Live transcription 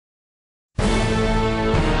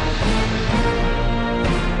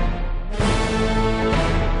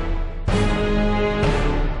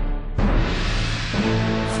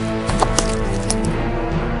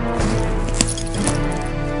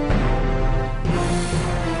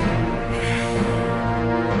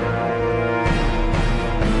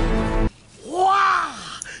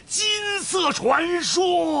传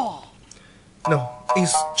说。No,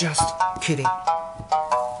 it's just kidding.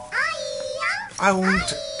 I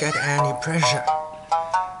won't get any pressure.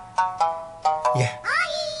 Yeah,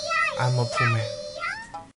 I'm a poor man.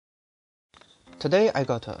 Today I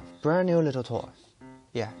got a brand new little toy.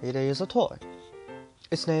 Yeah, it is a toy.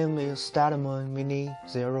 Its name is stedemon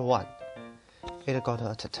mini01. It got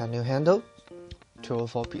a titanium handle,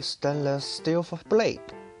 204-piece stainless steel for blade,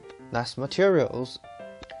 nice materials.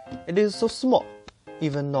 It is so small,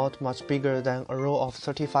 even not much bigger than a roll of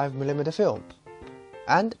 35mm film.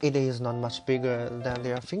 And it is not much bigger than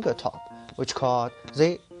their finger top, which called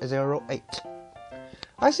Z08.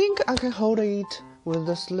 I think I can hold it with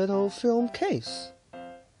this little film case.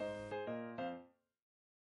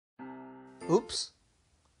 Oops,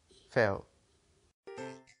 fail.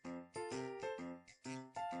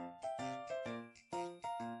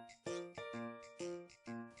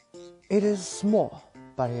 It is small,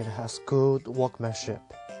 but it has good workmanship.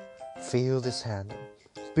 Feel this handle,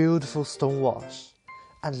 beautiful stone wash.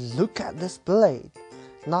 And look at this blade,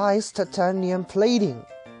 nice titanium plating.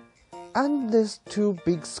 And these two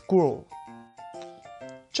big screws,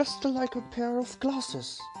 just like a pair of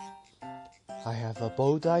glasses. I have a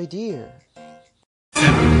bold idea.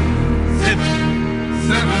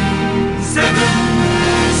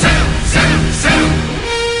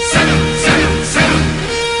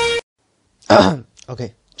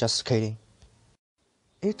 Okay, just kidding.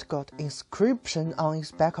 It got inscription on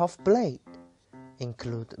its back of blade.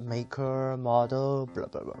 Include maker, model, blah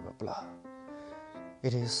blah blah blah blah.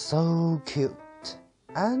 It is so cute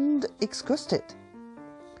and exquisite.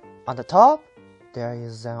 On the top, there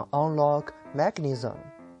is an unlock mechanism.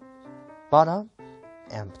 Bottom,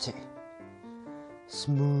 empty.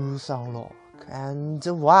 Smooth unlock, and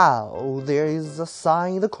wow, there is a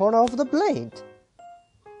sign in the corner of the blade.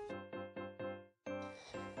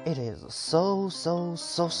 It is so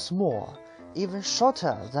small, even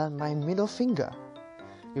shorter than my middle finger.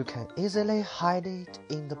 You can easily hide it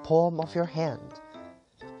in the palm of your hand.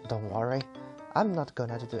 Don't worry, I'm not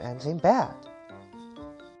gonna do anything bad.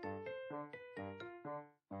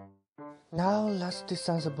 Now let's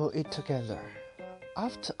disassemble it together.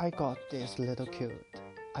 After I got this little cute,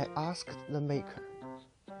 I asked the maker,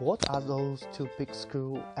 what are those two big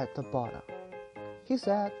screws at the bottom? He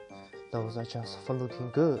said, those are just for looking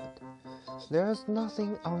good. There's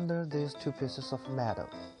nothing under these two pieces of metal.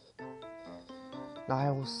 Now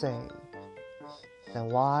I will say, then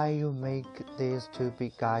why you make these two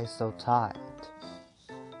big guys so tight?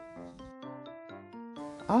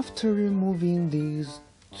 After removing these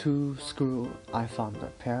two screws, I found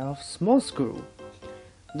a pair of small screws.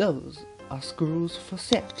 Those are screws for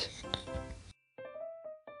set.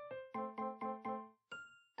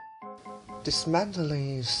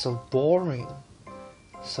 Dismantling is so boring.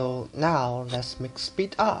 So now let's make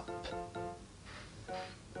speed up.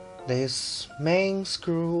 This main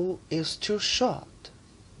screw is too short,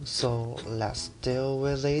 so let's deal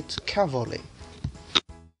with it carefully.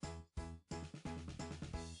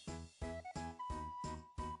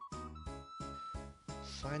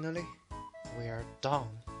 Finally, we are done.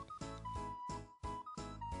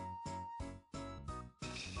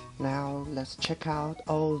 Now let's check out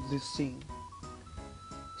all these things.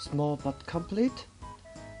 Small but complete.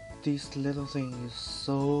 This little thing is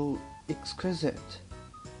so exquisite.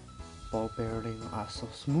 Ball bearings are so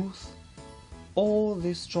smooth. All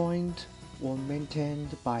these joints were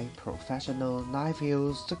maintained by professional knife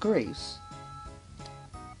use grease.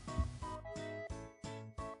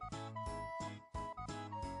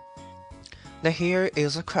 Now here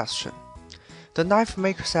is a question. The knife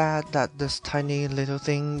maker said that this tiny little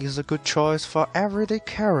thing is a good choice for everyday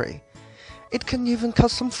carry. It can even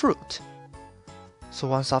cut some fruit. So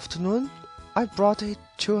one afternoon, I brought it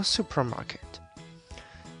to a supermarket.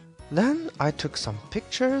 Then I took some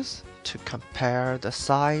pictures to compare the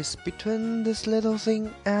size between this little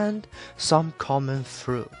thing and some common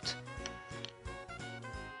fruit.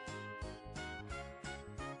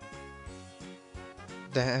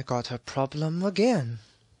 Then I got a problem again.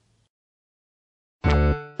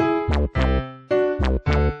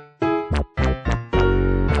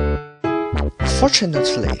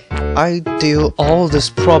 Fortunately, I deal all these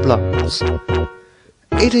problems.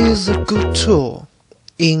 It is a good tool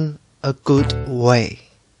in a good way.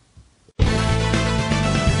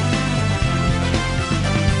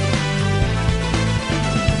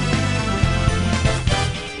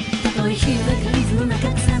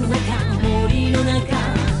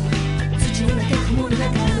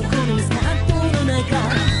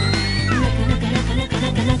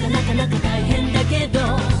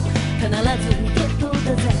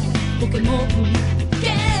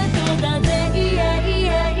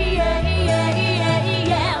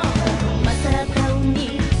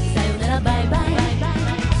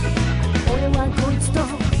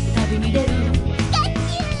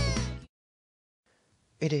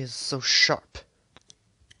 It is so sharp.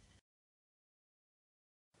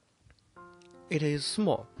 It is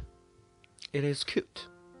small. It is cute.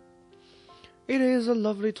 It is a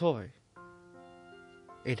lovely toy.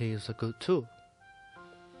 It is a good tool.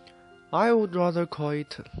 I would rather call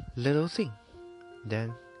it little thing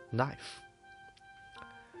than knife.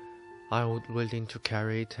 I would willing to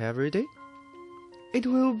carry it every day. It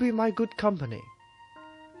will be my good company.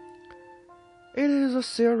 It is a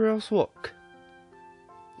serious work.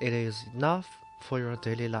 It is enough for your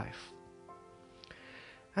daily life.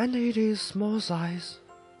 And it is small size,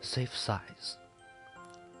 safe size.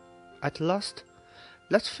 At last,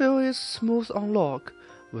 let's feel its smooth unlock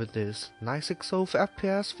with this 960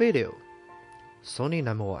 FPS video. Sony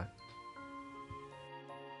 #1.